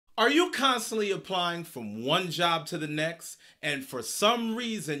Are you constantly applying from one job to the next, and for some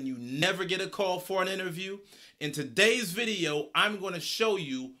reason you never get a call for an interview? In today's video, I'm going to show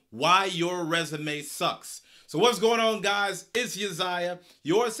you why your resume sucks. So what's going on, guys? It's Uzziah,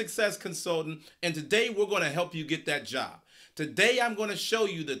 your success consultant, and today we're going to help you get that job. Today I'm going to show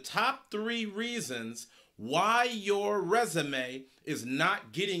you the top 3 reasons why your resume is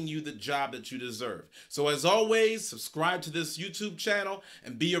not getting you the job that you deserve. So as always, subscribe to this YouTube channel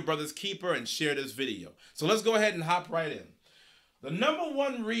and be your brother's keeper and share this video. So let's go ahead and hop right in. The number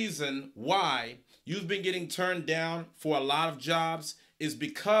 1 reason why you've been getting turned down for a lot of jobs is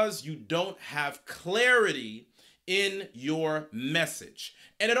because you don't have clarity in your message.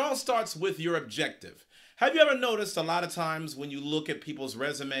 And it all starts with your objective. Have you ever noticed a lot of times when you look at people's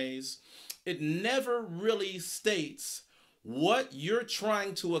resumes, it never really states what you're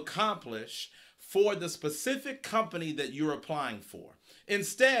trying to accomplish for the specific company that you're applying for.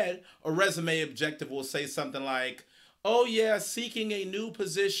 Instead, a resume objective will say something like, oh yeah, seeking a new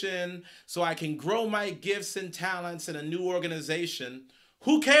position so I can grow my gifts and talents in a new organization.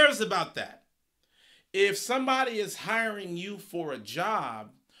 Who cares about that? If somebody is hiring you for a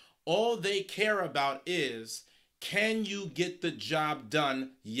job, all they care about is, can you get the job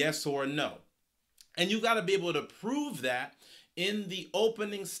done, yes or no? And you got to be able to prove that in the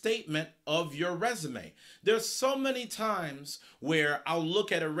opening statement of your resume. There's so many times where I'll look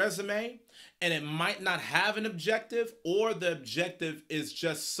at a resume and it might not have an objective, or the objective is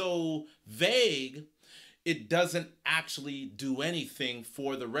just so vague it doesn't actually do anything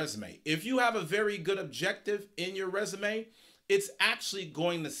for the resume. If you have a very good objective in your resume, it's actually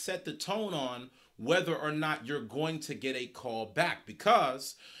going to set the tone on whether or not you're going to get a call back,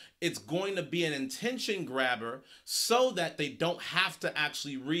 because it's going to be an intention grabber so that they don't have to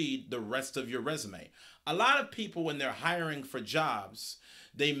actually read the rest of your resume. A lot of people, when they're hiring for jobs,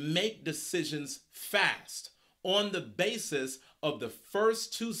 they make decisions fast on the basis of the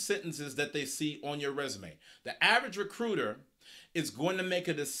first 2 sentences that they see on your resume. The average recruiter is going to make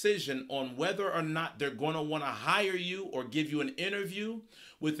a decision on whether or not they're going to want to hire you or give you an interview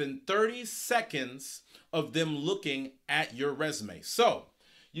within 30 seconds of them looking at your resume. So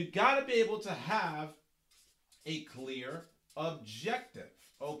you got to be able to have a clear objective,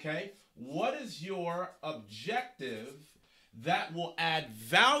 okay? What is your objective that will add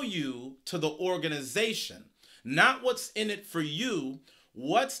value to the organization? Not what's in it for you.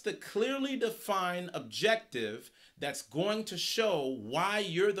 What's the clearly defined objective that's going to show why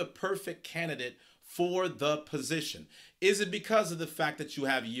you're the perfect candidate for the position? Is it because of the fact that you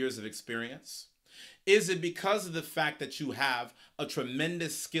have years of experience? Is it because of the fact that you have a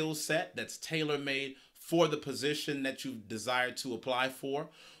tremendous skill set that's tailor-made for the position that you desire to apply for?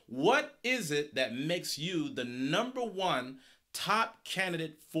 What is it that makes you the number 1 top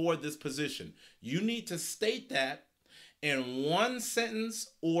candidate for this position? You need to state that in 1 sentence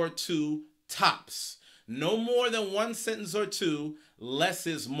or 2 tops. No more than 1 sentence or 2, less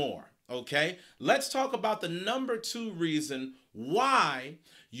is more, okay? Let's talk about the number 2 reason why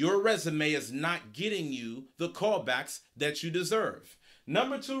your resume is not getting you the callbacks that you deserve.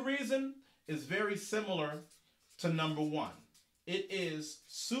 Number 2 reason is very similar to number 1. It is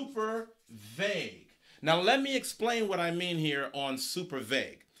super vague. Now, let me explain what I mean here on super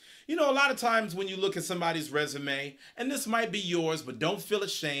vague. You know, a lot of times when you look at somebody's resume, and this might be yours, but don't feel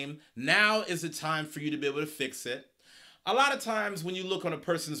ashamed. Now is the time for you to be able to fix it. A lot of times when you look on a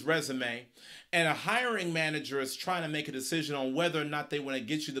person's resume and a hiring manager is trying to make a decision on whether or not they want to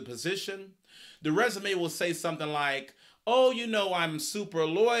get you the position, the resume will say something like, oh, you know, I'm super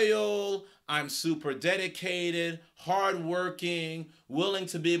loyal, I'm super dedicated, hardworking, willing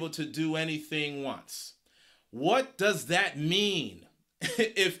to be able to do anything once. What does that mean?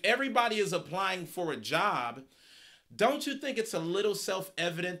 If everybody is applying for a job, don't you think it's a little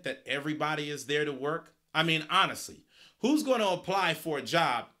self-evident that everybody is there to work? I mean, honestly, who's going to apply for a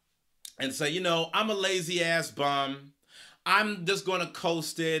job and say, you know, I'm a lazy ass bum. I'm just going to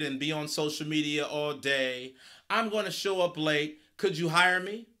coast it and be on social media all day. I'm going to show up late. Could you hire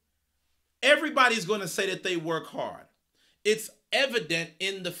me? Everybody's going to say that they work hard. It's evident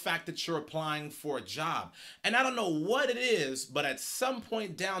in the fact that you're applying for a job. And I don't know what it is, but at some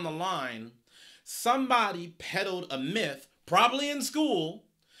point down the line, somebody peddled a myth, probably in school,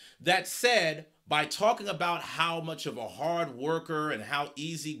 that said by talking about how much of a hard worker and how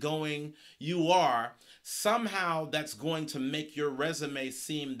easygoing you are, somehow that's going to make your resume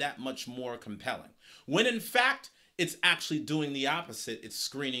seem that much more compelling. When in fact, it's actually doing the opposite. It's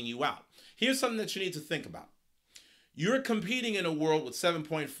screening you out. Here's something that you need to think about. You're competing in a world with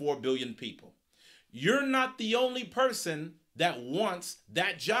 7.4 billion people. You're not the only person that wants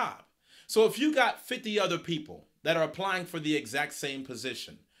that job. So if you got 50 other people that are applying for the exact same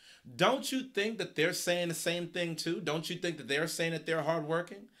position, don't you think that they're saying the same thing too? Don't you think that they're saying that they're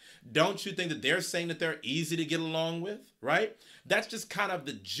hardworking? Don't you think that they're saying that they're easy to get along with, right? That's just kind of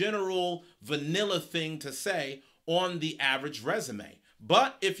the general vanilla thing to say on the average resume.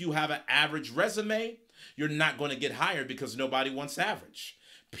 But if you have an average resume, you're not going to get hired because nobody wants average.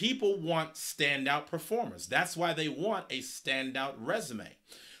 People want standout performers. That's why they want a standout resume.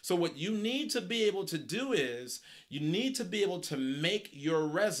 So what you need to be able to do is you need to be able to make your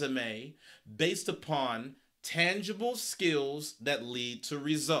resume based upon tangible skills that lead to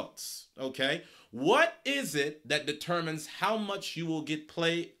results. Okay? What is it that determines how much you will get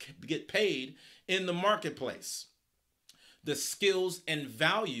paid in the marketplace? The skills and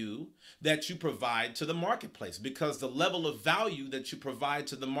value that you provide to the marketplace, because the level of value that you provide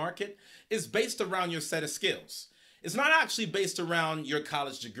to the market is based around your set of skills. It's not actually based around your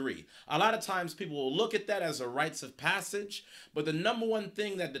college degree. A lot of times people will look at that as a rites of passage, but the number one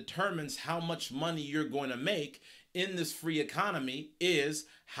thing that determines how much money you're going to make in this free economy is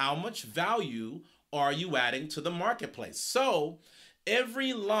how much value are you adding to the marketplace. So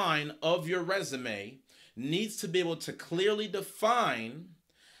every line of your resume needs to be able to clearly define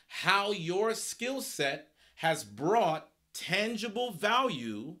how your skill set has brought tangible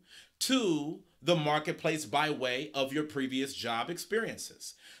value to the marketplace by way of your previous job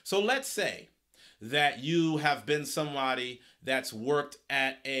experiences. So let's say that you have been somebody that's worked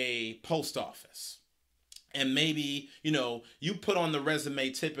at a post office. And maybe, you put on the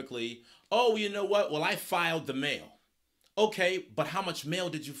resume typically, oh, you know what? Well, I filed the mail. Okay, but how much mail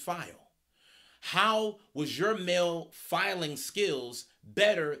did you file? How was your mail filing skills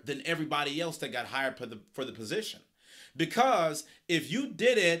better than everybody else that got hired for the position? Because if you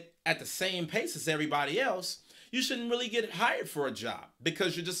did it at the same pace as everybody else, you shouldn't really get hired for a job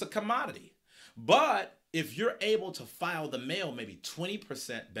because you're just a commodity. But if you're able to file the mail maybe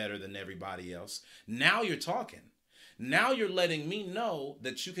 20% better than everybody else, now you're talking. Now you're letting me know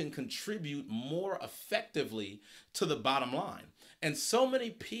that you can contribute more effectively to the bottom line. And so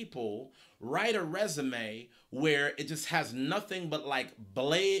many people write a resume where it just has nothing but like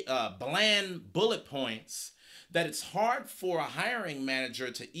bland bullet points that it's hard for a hiring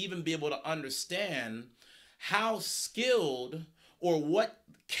manager to even be able to understand how skilled or what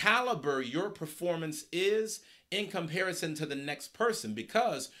caliber your performance is in comparison to the next person,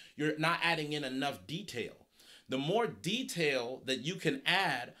 because you're not adding in enough detail. The more detail that you can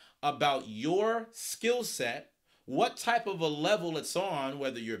add about your skill set, what type of a level it's on,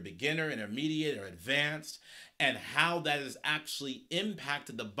 whether you're a beginner, intermediate, or advanced, and how that has actually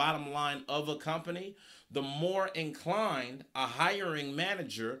impacted the bottom line of a company, the more inclined a hiring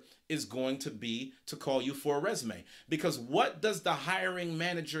manager is going to be to call you for a resume. Because what does the hiring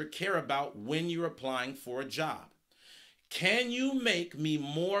manager care about when you're applying for a job? Can you make me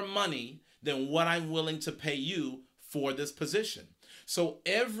more money than what I'm willing to pay you for this position? So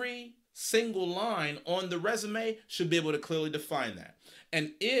every single line on the resume should be able to clearly define that.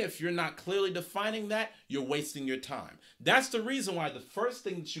 And if you're not clearly defining that, you're wasting your time. That's the reason why the first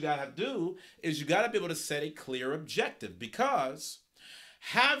thing that you got to do is you got to be able to set a clear objective, because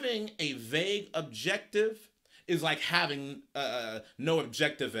having a vague objective is like having no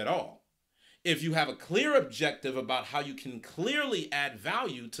objective at all. If you have a clear objective about how you can clearly add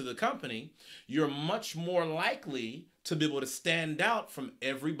value to the company, you're much more likely to be able to stand out from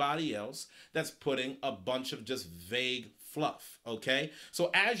everybody else that's putting a bunch of just vague fluff, okay? So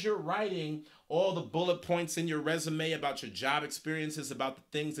as you're writing all the bullet points in your resume about your job experiences, about the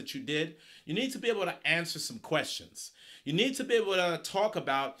things that you did, you need to be able to answer some questions. You need to be able to talk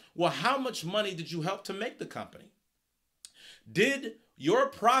about, well, how much money did you help to make the company? Did your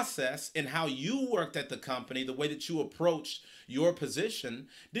process and how you worked at the company, the way that you approached your position,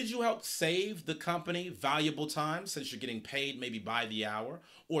 did you help save the company valuable time, since you're getting paid maybe by the hour,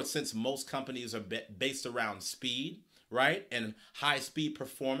 or since most companies are based around speed, right? And high speed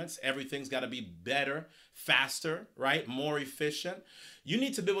performance, everything's got to be better, faster, right? More efficient. You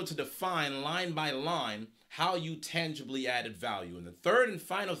need to be able to define line by line how you tangibly added value. And the third and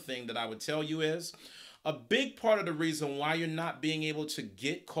final thing that I would tell you is, a big part of the reason why you're not being able to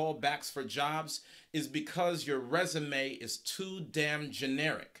get callbacks for jobs is because your resume is too damn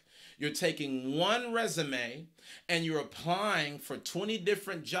generic. You're taking one resume and you're applying for 20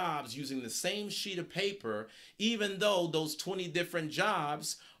 different jobs using the same sheet of paper, even though those 20 different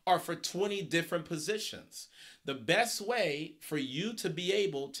jobs are for 20 different positions. The best way for you to be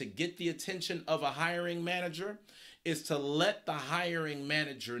able to get the attention of a hiring manager is to let the hiring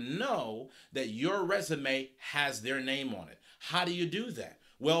manager know that your resume has their name on it. How do you do that?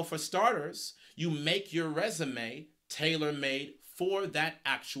 Well, for starters, you make your resume tailor-made for that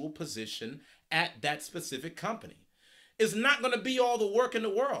actual position at that specific company. It's not going to be all the work in the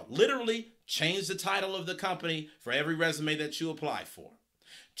world. Literally, change the title of the company for every resume that you apply for.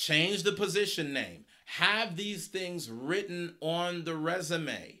 Change the position name. Have these things written on the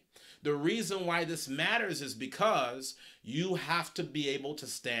resume. The reason why this matters is because you have to be able to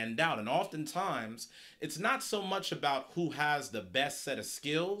stand out. And oftentimes, it's not so much about who has the best set of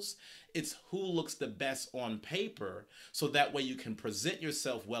skills, it's who looks the best on paper, so that way you can present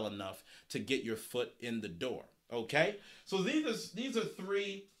yourself well enough to get your foot in the door. Okay? So these are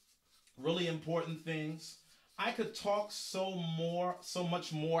three really important things. I could talk so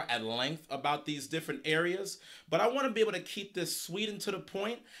much more at length about these different areas, but I want to be able to keep this sweet and to the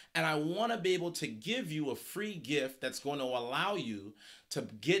point, and I want to be able to give you a free gift that's going to allow you to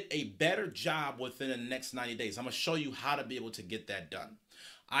get a better job within the next 90 days. I'm going to show you how to be able to get that done.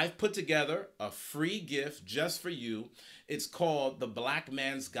 I've put together a free gift just for you. It's called The Black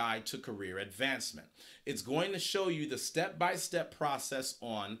Man's Guide to Career Advancement. It's going to show you the step-by-step process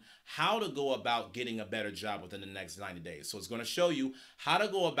on how to go about getting a better job within the next 90 days. So it's going to show you how to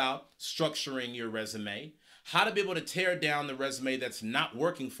go about structuring your resume, how to be able to tear down the resume that's not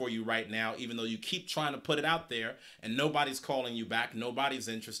working for you right now, even though you keep trying to put it out there and nobody's calling you back, nobody's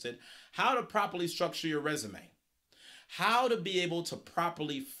interested, how to properly structure your resume, how to be able to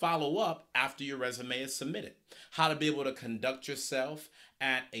properly follow up after your resume is submitted, how to be able to conduct yourself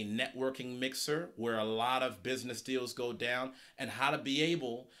at a networking mixer where a lot of business deals go down, and how to be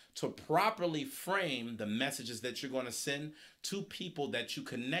able to properly frame the messages that you're going to send to people that you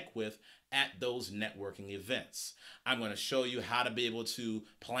connect with at those networking events. I'm going to show you how to be able to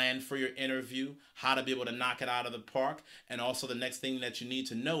plan for your interview, how to be able to knock it out of the park, and also the next thing that you need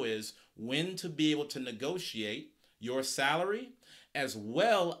to know is when to be able to negotiate your salary, as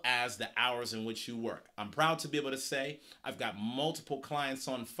well as the hours in which you work. I'm proud to be able to say I've got multiple clients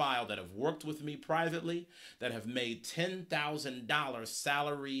on file that have worked with me privately that have made $10,000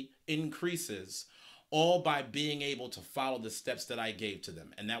 salary increases, all by being able to follow the steps that I gave to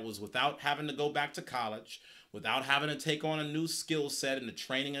them. And that was without having to go back to college, without having to take on a new skill set and the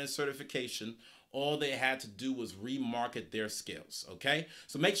training and the certification. All they had to do was remarket their skills, okay?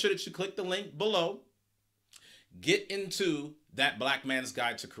 So make sure that you click the link below. Get into that Black Man's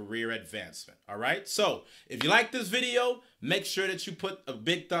Guide to Career Advancement. All right. So if you like this video, make sure that you put a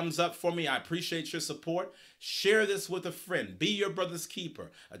big thumbs up for me. I appreciate your support. Share this with a friend. Be your brother's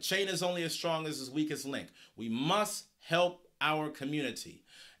keeper. A chain is only as strong as its weakest link. We must help our community.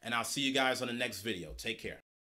 And I'll see you guys on the next video. Take care.